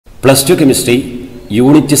+2 Chemistry,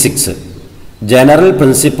 Unit 6, General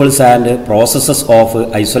Principles and Processes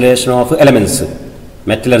of Isolation of Elements,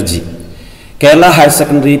 Metallurgy, Kerala Higher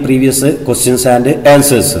Secondary Previous Questions and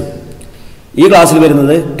Answers. ഈ ക്ലാസ്സിൽ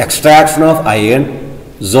വരുന്നത് extraction of iron,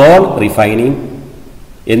 zone refining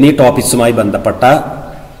എന്നീ ടോപ്പിക്സുമായി ബന്ധപ്പെട്ട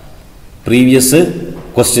previous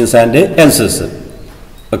questions and answers.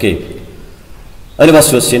 Okay, അതിൽ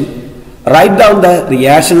first question, write down the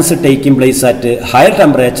reactions taking place at high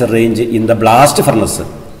temperature range in the blast furnace.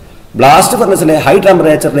 Blast ഫർണസിലെ high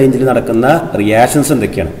temperature റേഞ്ചിൽ നടക്കുന്ന reactions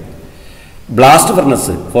എന്തൊക്കെയാണ്? Blast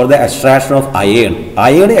furnace for the extraction of iron,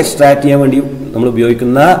 iron extract ചെയ്യാൻ വേണ്ടി നമ്മൾ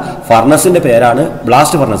ഉപയോഗിക്കുന്ന ഫർണസിന്റെ പേരാണ്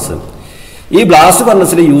blast furnace. ഈ blast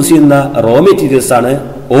ഫർണസിൽ use ചെയ്യുന്ന റോ മെറ്റീരിയൽസ് ആണ്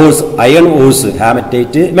horse, iron horse,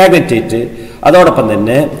 haematite, magnetite, അതോടൊപ്പം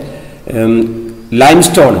തന്നെ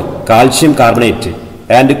limestone, calcium carbonate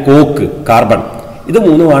and coke, carbon. ഇത്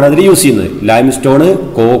മൂന്നുമാണ് അതിൽ യൂസ് ചെയ്യുന്നത്. Limestone,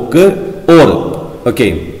 coke, or. ഓക്കെ,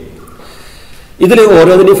 ഇതിൽ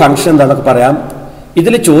ഓരോന്നിൻ്റെയും ഫംഗ്ഷൻ എന്താണെന്നൊക്കെ പറയാം.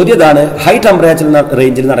 ഇതിൽ ചോദ്യം ഇതാണ്, ഹൈ ടെമ്പറേച്ചർ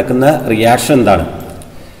റേഞ്ചിൽ നടക്കുന്ന റിയാക്ഷൻ എന്താണ്?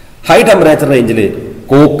 ഹൈ ടെമ്പറേച്ചർ റേഞ്ചിൽ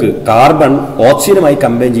കോക്ക്, കാർബൺ ഓക്സിജനുമായി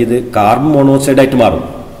കമ്പൈൻ ചെയ്ത് കാർബൺ മോണോക്സൈഡ് ആയിട്ട് മാറും,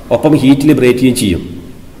 ഒപ്പം ഹീറ്റിൽ ബ്രേക്ക് ചെയ്യുകയും ചെയ്യും.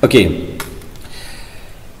 ഓക്കെ,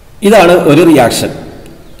 ഇതാണ് ഒരു റിയാക്ഷൻ.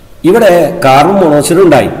 ഇവിടെ കാർബൺ മോണോക്സൈഡ്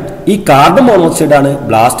ഉണ്ടായി. ഈ കാർബൺ മോണോക്സൈഡ് ആണ്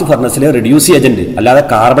ബ്ലാസ്റ്റ് ഫർണസിലെ റെഡ്യൂസ് ഏജന്റ്, അല്ലാതെ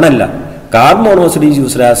കാർബൺ അല്ല. Carbon monoxide is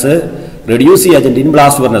used as reduce agent in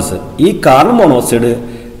blast furnace. ഈ കാർബൺ മോണോക്സൈഡ്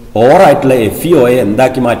ഓറായിട്ടുള്ള FeOയെ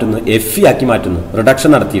എന്താക്കി മാറ്റുന്നു? Fe ആക്കി മാറ്റുന്നു, റിഡക്ഷൻ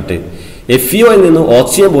നടത്തിയിട്ട്. FeOയിൽ നിന്ന്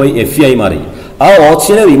ഓക്സിജൻ പോയി Fe ആയി മാറി. ആ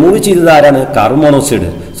ഓക്സിജനെ റിമൂവ് ചെയ്തത് ആരാണ്? Carbon monoxide.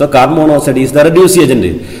 So carbon monoxide is the reduce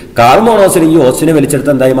agent. Carbon monoxide ഈ ഓക്സിജനെ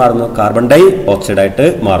വലിച്ചെടുത്ത് എന്തായി മാറുന്നു? കാർബൺ ഡൈ ഓക്സൈഡ് ആയിട്ട്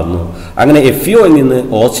മാറുന്നു. അങ്ങനെ FeOയിൽ നിന്ന്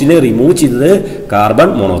ഓക്സിജനെ റിമൂവ് ചെയ്തത്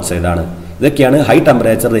കാർബൺ മോണോക്സൈഡ് ആണ്. ഇതൊക്കെയാണ് ഹൈ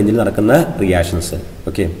ടെമ്പറേച്ചർ റേഞ്ചിൽ നടക്കുന്ന reactions.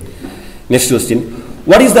 Okay, next question,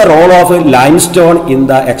 what is the role of limestone in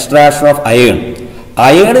the extraction of iron?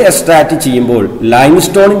 Iron extract ചെയ്യുമ്പോൾ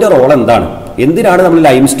ലൈംസ്റ്റോണിന്റെ റോൾ എന്താണ്? എന്തിനാണ് നമ്മൾ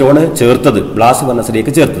ലൈംസ്റ്റോൺ ചേർത്തത്, ബ്ലാസ്റ്റ്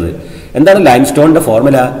ഫർണസിലേക്ക് ചേർത്തത്? എന്താണ് ലൈംസ്റ്റോണിന്റെ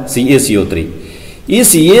ഫോർമുല? CaCO3. ഈ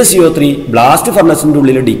CaCO3 ബ്ലാസ്റ്റ് ഫർണസിന്റെ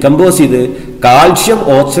ഉള്ളിൽ ഡികമ്പോസ് ചെയ്ത് കാൽഷ്യം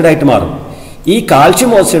ഓക്സൈഡ് ആയിട്ട് മാറും. ഈ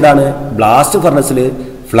കാൽഷ്യം ഓക്സൈഡാണ് ബ്ലാസ്റ്റ് ഫർണസിൽ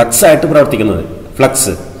ഫ്ലക്സ് ആയിട്ട് പ്രവർത്തിക്കുന്നത്.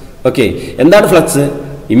 ഫ്ലക്സ്. ഓക്കെ, എന്താണ് ഫ്ലക്സ്?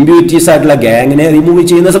 ഇമ്പ്യൂരിറ്റീസ് ആയിട്ടുള്ള ഗാങ്ങിനെ റിമൂവ്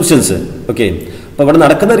ചെയ്യുന്ന സബ്സ്റ്റൻസ്. ഓക്കെ, അപ്പോൾ ഇവിടെ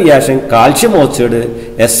നടക്കുന്ന റിയാക്ഷൻ കാൽഷ്യം ഓക്സൈഡ്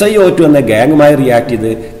SiO2 എന്ന ഗാങ്ങുമായി റിയാക്ട്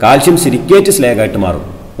ചെയ്ത് കാൽഷ്യം സിലിക്കേറ്റ് സ്ലാഗ് ആയിട്ട് മാറും.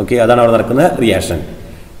 ഓക്കെ, അതാണ് അവിടെ നടക്കുന്ന reaction.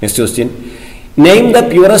 Next question, name the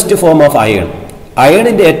purest form of iron.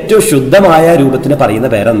 അയണിന്റെ ഏറ്റവും ശുദ്ധമായ രൂപത്തിന് പറയുന്ന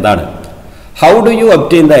പേരെന്താണ്? How do you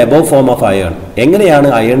obtain the above form of iron? എങ്ങനെയാണ്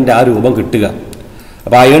അയണിന്റെ ആ രൂപം കിട്ടുക?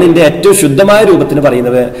 അപ്പൊ അയണിന്റെ ഏറ്റവും ശുദ്ധമായ രൂപത്തിന്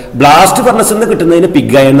പറയുന്നത് ബ്ലാസ്റ്റ് ഫർണസിൽ നിന്ന് കിട്ടുന്നതിന്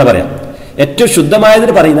പിഗ് അയൺ എന്ന് പറയാം. ഏറ്റവും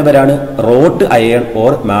ശുദ്ധമായതിന് പറയുന്നവരാണ് rote iron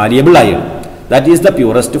or malleable iron. That is the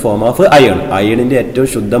purest form of iron. അയണിന്റെ ഏറ്റവും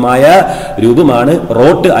ശുദ്ധമായ രൂപമാണ്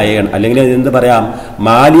റോട്ട് അയൺ, അല്ലെങ്കിൽ എന്ത് പറയാം?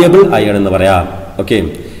 മാലിയബിൾ അയൺ എന്ന് പറയാം. ഓക്കെ,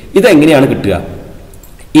 ഇതെങ്ങനെയാണ് കിട്ടുക?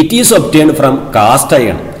 It is obtained from cast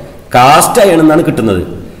iron. Cast iron എന്നാണ് കിട്ടുന്നത്.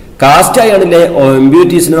 കാസ്റ്റ് അയണിലെ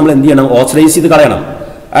ഇമ്പ്യൂരിറ്റീസിനെ നമ്മൾ എന്ത് ചെയ്യണം? ഓക്സിഡൈസ് ചെയ്ത് കളയണം.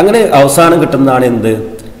 അങ്ങനെ അവസാനം കിട്ടുന്നതാണ് എന്ത്?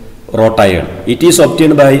 Rote iron. It is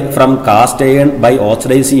obtained from cast iron by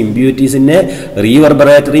oxidising impurities in A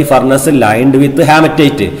റീവർബറേറ്ററി furnace lined with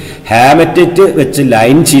haematite. Haematite വെച്ച്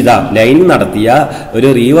ലൈനിങ് നടത്തിയ ഒരു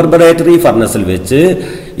റീവർബറേറ്ററി ഫർണസിൽ വെച്ച്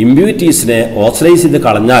ഇമ്പ്യൂരിറ്റീസിനെ ഓക്സിഡൈസ് ചെയ്ത്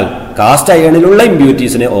കളഞ്ഞാൽ, കാസ്റ്റ് അയണിലുള്ള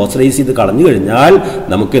ഇമ്പ്യൂരിറ്റീസിനെ ഓക്സിഡൈസ് ചെയ്ത് കളഞ്ഞു കഴിഞ്ഞാൽ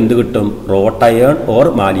നമുക്ക് എന്ത് കിട്ടും? Rote iron or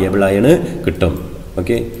malleable iron കിട്ടും.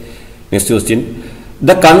 Okay, next question,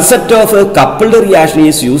 the concept of coupled reaction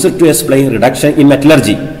is used to explain reduction in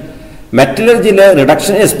metallurgy. മെറ്റലർജിയിലെ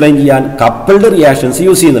reduction explain ചെയ്യാൻ കപ്പിൾഡ് റിയാക്ഷൻസ്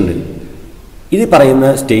യൂസ് ചെയ്യുന്നുണ്ട്. ഇത് പറയുന്ന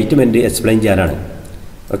സ്റ്റേറ്റ്മെന്റ് എക്സ്പ്ലെയിൻ ചെയ്യാനാണ്.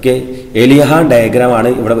 ഓക്കെ, എലിഹാൻ ഡയഗ്രാം ആണ്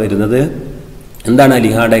ഇവിടെ വരുന്നത്. എന്താണ്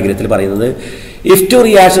എലിഹാൻ ഡയഗ്രത്തിൽ പറയുന്നത്? If to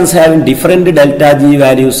reactions having different ΔG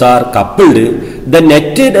values R coupled, the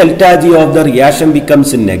net ΔG of the reaction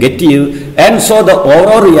becomes negative and so the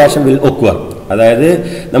overall reaction will occur. അതായത്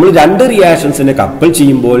നമ്മൾ രണ്ട് റിയാക്ഷൻസിനെ കപ്പിൾ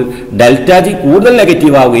ചെയ്യുമ്പോൾ ΔG കൂടുതൽ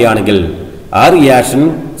നെഗറ്റീവ് ആവുകയാണെങ്കിൽ ആ റിയാക്ഷൻ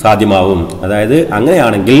സാധ്യമാവും. അതായത്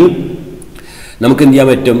അങ്ങനെയാണെങ്കിൽ നമുക്ക് എന്ത് ചെയ്യാൻ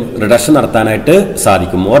പറ്റും? റിഡക്ഷൻ നടത്താനായിട്ട്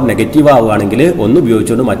സാധിക്കും. ഓർ നെഗറ്റീവ് ആവുകയാണെങ്കിൽ ഒന്ന്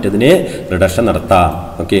ഉപയോഗിച്ചുകൊണ്ട് മറ്റതിനെ റിഡക്ഷൻ നടത്താം.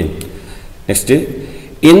 Okay, next,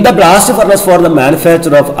 in the blast furnace for the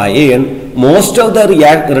manufacture of iron most of the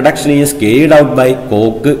reduction is carried out by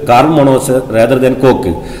coke, carbon monoxide rather than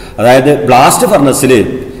coke. അതായത് ബ്ലാസ്റ്റ് ഫർണസിൽ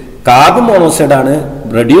കാർബൺ മോണോക്സൈഡ് ആണ്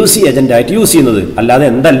reduce agent ആയിട്ട് use ചെയ്യുന്നത്, അല്ലാതെ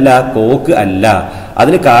എന്തല്ല? Coke അല്ല.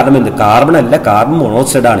 അതിന് കാരണം എന്ത്? കാർബൺ അല്ല, കാർബൺ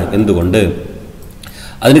മോണോക്സൈഡ് ആണ്. എന്തുകൊണ്ട്?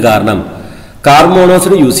 അതിന് കാരണം കാർബൺ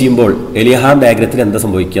മോണോക്സൈഡ് യൂസ് ചെയ്യുമ്പോൾ എലിഹാം ഡയഗ്രത്തിൽ എന്താ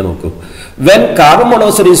സംഭവിക്കുക നോക്കൂ. When carbon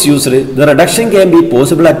monoxide is used the reduction can be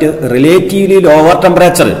possible at relatively lower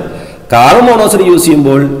temperature. Carbon monoxide use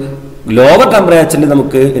ചെയ്യുമ്പോൾ ലോവർ ടെമ്പറേച്ചറിൽ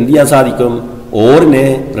നമുക്ക് എന്ത് ചെയ്യാൻ സാധിക്കും? ഓറിനെ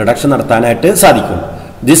റിഡക്ഷൻ നടത്താനായിട്ട് സാധിക്കും.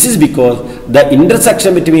 This is because the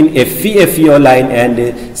intersection between FeFeO line and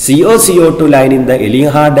CO2 line in the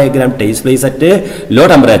Elinghart diagram takes place at low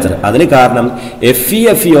temperature. അതിന് കാരണം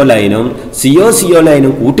FeFeO ലൈനും CO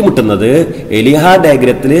ലൈനും കൂട്ടിമുട്ടുന്നത് എലിഹാർട്ട്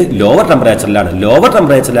ഡയഗ്രത്തിൽ ലോവർ ടെമ്പറേച്ചറിലാണ്. ലോവർ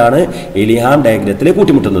ടെമ്പറേച്ചറിലാണ് എലിഹാർട്ട് ഡയഗ്രത്തിൽ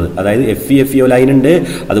കൂട്ടിമുട്ടുന്നത്. അതായത് FeFeO ലൈൻ ഉണ്ട്,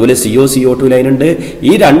 അതുപോലെ CO2 ലൈൻ ഉണ്ട്.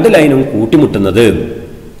 ഈ രണ്ട് ലൈനും കൂട്ടിമുട്ടുന്നത്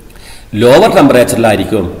ലോവർ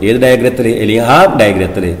ടെമ്പറേച്ചറിലായിരിക്കും. ഏത് ഡയഗ്രത്തിൽ? എലിഹാർട്ട്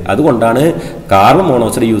ഡയഗ്രത്തിൽ. അതുകൊണ്ടാണ് കാർബൺ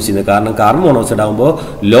മോണോക്സൈഡ് യൂസ് ചെയ്യുന്നത്. കാരണം കാർബൺ മോണോക്സൈഡ് ആകുമ്പോൾ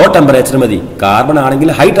ലോ ടെമ്പറേച്ചർ മതി. കാർബൺ ആണെങ്കിൽ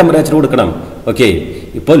ഹൈ ടെമ്പറേച്ചർ കൊടുക്കണം. ഓക്കെ,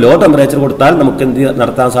 ഇപ്പോൾ ലോ ടെമ്പറേച്ചർ കൊടുത്താൽ നമുക്ക് എന്ത്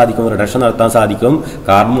നടത്താൻ സാധിക്കും? റിഡക്ഷൻ നടത്താൻ സാധിക്കും.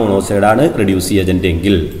 കാർബൺ മോണോക്സൈഡ് ആണ് റെഡ്യൂസ് ഏജന്റ്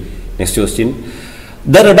എങ്കിൽ. Next question.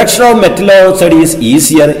 The reduction of metal oxide is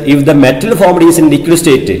easier if the metal formed is in liquid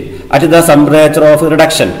state at the temperature of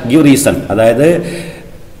reduction. Give reason. അതായത്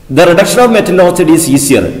the reduction of metal oxide is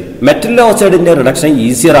easier. Metal ഓക്സൈഡിന്റെ reduction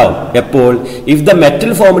easier ആവും എപ്പോൾ? If the metal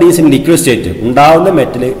formed is in liquid state. ഉണ്ടാവുന്ന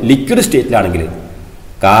metal liquid സ്റ്റേറ്റിലാണെങ്കിൽ.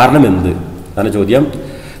 കാരണം എന്ത്? അതാണ് ചോദ്യം.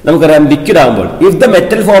 നമുക്കറിയാം liquid ആകുമ്പോൾ if the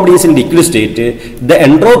metal formed is in liquid state the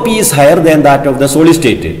entropy is higher than that of the solid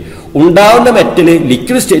state. ഉണ്ടാവുന്ന മെറ്റൽ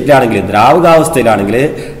ലിക്വിഡ് സ്റ്റേറ്റിലാണെങ്കിൽ, ദ്രാവകാവസ്ഥയിലാണെങ്കിൽ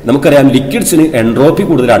നമുക്കറിയാം ലിക്വിഡ്സിന് entropy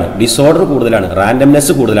കൂടുതലാണ്, ഡിസോർഡർ കൂടുതലാണ്,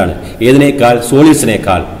 റാൻഡംനെസ് കൂടുതലാണ്. ഏതിനേക്കാൾ?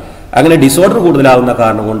 സോളിഡ്സിനേക്കാൾ. അങ്ങനെ ഡിസോർഡർ കൂടുതലാവുന്ന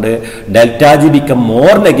കാരണം കൊണ്ട് delta G become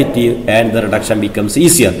more negative and the reduction becomes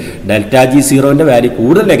easier. Delta G സീറോന്റെ value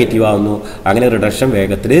കൂടുതൽ negative ആവുന്നു. അങ്ങനെ റിഡക്ഷൻ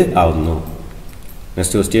വേഗത്തിൽ ആവുന്നു.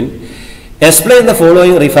 Next question. Explain the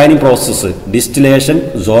following refining process. Distillation,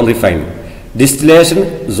 zone refining. Distillation,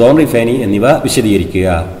 zone refining എന്നിവ വിശദീകരിക്കുക.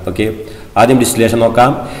 ഓക്കെ, ആദ്യം ഡിസ്റ്റിലേഷൻ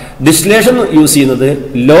നോക്കാം. ഡിസ്റ്റിലേഷൻ യൂസ് ചെയ്യുന്നത്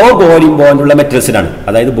ലോ ബോയിലിംഗ് പോയിന്റ് ഉള്ള മെറ്റൽസിനാണ്.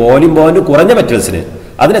 അതായത് ബോയിലിംഗ് പോയിന്റ് കുറഞ്ഞ മെറ്റൽസിന്.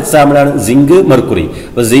 അതിന് എക്സാമ്പിളാണ് സിങ്ക്, മെർക്കുറി.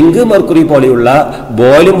 അപ്പോൾ സിങ്ക്, മെർക്കുറി പോലെയുള്ള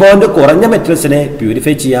ബോയിലിംഗ് പോയിന്റ് കുറഞ്ഞ മെറ്റൽസിനെ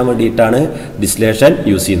പ്യൂരിഫൈ ചെയ്യാൻ വേണ്ടിയിട്ടാണ് ഡിസ്റ്റിലേഷൻ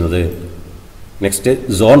യൂസ് ചെയ്യുന്നത്. Next,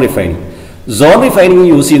 zone refining. Zone refining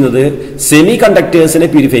use ചെയ്യുന്നത് സെമി കണ്ടക്ടേഴ്സിനെ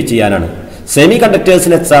പ്യൂരിഫൈ ചെയ്യാനാണ്. സെമി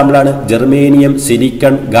കണ്ടക്ടേഴ്സിന് എക്സാമ്പിളാണ് germanium,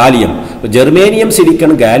 silicon, gallium. Germanium,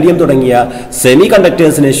 silicon, gallium തുടങ്ങിയ സെമി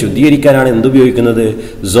കണ്ടക്ടേഴ്സിനെ ശുദ്ധീകരിക്കാനാണ് എന്തുപയോഗിക്കുന്നത്?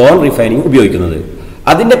 സോൺ റിഫൈനിങ് ഉപയോഗിക്കുന്നത്.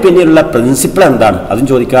 അതിന്റെ പിന്നിലുള്ള പ്രിൻസിപ്പിൾ എന്താണ്? അതും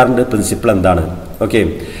ചോദിക്കാറുണ്ട്. പ്രിൻസിപ്പിൾ എന്താണ്? Okay,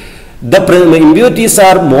 the impurities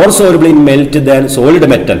are more soluble in melt than solid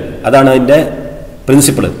metal. അതാണ് അതിന്റെ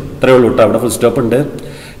പ്രിൻസിപ്പിൾ. ഇത്രയേ ഉള്ളൂ കേട്ടോ. അവിടെ ഫുൾ സ്റ്റോപ്പ് ഉണ്ട്.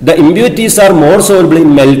 The impurities are more soluble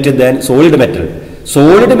in melt than solid metal.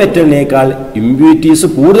 Solid മെറ്റലിനേക്കാൾ impurities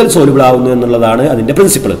കൂടുതൽ സോലുബിൾ ആവുന്നു എന്നുള്ളതാണ് അതിന്റെ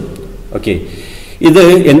പ്രിൻസിപ്പിൾ. ഓക്കെ, ഇത്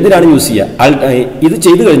എന്തിനാണ് യൂസ് ചെയ്യുക? ഇത്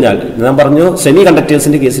ചെയ്തു കഴിഞ്ഞാൽ ഞാൻ പറഞ്ഞു സെമി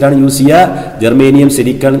കണ്ടക്ടേഴ്സിന്റെ കേസിലാണ് യൂസ് ചെയ്യുക. ജെർമേനിയം,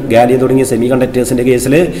 സിലിക്കൺ, ഗാലിയം തുടങ്ങിയ സെമി കണ്ടക്ടേഴ്സിന്റെ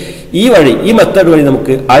കേസിൽ ഈ മെത്തേഡ് വഴി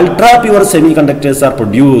നമുക്ക് ultra pure semi conductors are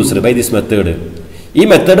produced by this method. ഈ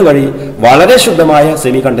മെത്തേഡ് വഴി വളരെ ശുദ്ധമായ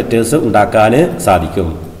സെമി കണ്ടക്ടേഴ്സ് ഉണ്ടാക്കാൻ സാധിക്കും.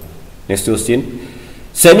 Next question.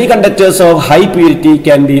 Semi conductors of high purity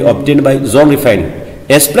can be obtained by zone refining.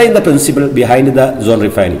 Explain the principle behind the zone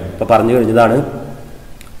refining. ഇപ്പൊ പറഞ്ഞു കഴിഞ്ഞതാണ്.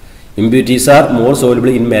 impurities are more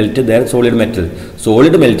soluble in melt than solid metal.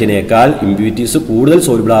 Solid മെൽറ്റിനേക്കാൾ impurities കൂടുതൽ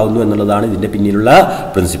soluble ആവുന്നു എന്നുള്ളതാണ് ഇതിന്റെ പിന്നിലുള്ള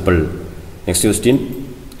principle. Next question.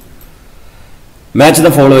 Match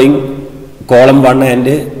the following column 1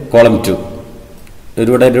 and column 2.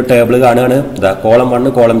 ഇവിടെ ഒരു ടേബിൾ കാണുകയാണ്. Column 1,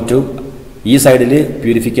 column 2. ഈ സൈഡിൽ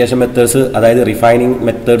പ്യൂരിഫിക്കേഷൻ മെത്തേഡ്സ്, അതായത് റിഫൈനിങ്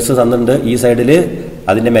മെത്തേഡ്സ് തന്നിട്ടുണ്ട്. ഈ സൈഡിൽ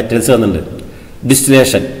അതിന്റെ മെറ്റൽസ് തന്നിട്ടുണ്ട്.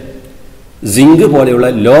 ഡിസ്റ്റിലേഷൻ, സിങ്ക് പോലെയുള്ള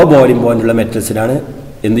ലോ ബോയിലിംഗ് പോയിന്റുള്ള മെറ്റൽസിനാണ്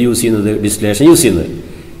എന്ത് യൂസ് ചെയ്യുന്നത്? ഡിസ്റ്റിലേഷൻ യൂസ് ചെയ്യുന്നത്.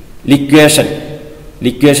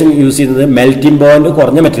 ലിക്വേഷൻ യൂസ് ചെയ്യുന്നത് മെൽറ്റിംഗ് പോയിന്റ്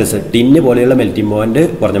കുറഞ്ഞ മെറ്റൽസ്, ടിന്ന് പോലെയുള്ള മെൽറ്റിംഗ് പോയിന്റ്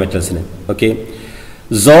കുറഞ്ഞ മെറ്റൽസിന്. ഓക്കെ,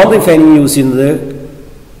 സോൺ റിഫൈനിങ് യൂസ് ചെയ്യുന്നത്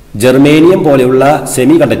ജെർമേനിയം പോലെയുള്ള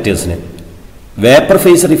semi കണ്ടക്ടേഴ്സിന്. Vapour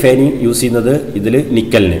face refining use ചെയ്യുന്നത് ഇതിൽ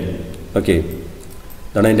നിക്കലിന്. ഓക്കെ,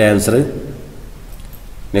 ഇതാണ് അതിൻ്റെ answer.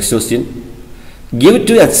 Next question. Give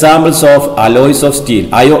 2 examples of alloys of steel.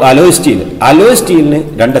 Alloy സ്റ്റീലിന്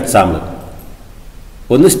 2 example.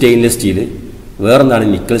 ഒന്ന് stainless steel, വേറൊന്നാണ്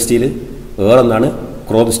nickel steel, വേറൊന്നാണ്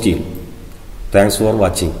Chrome steel. Thanks for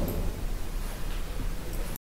watching.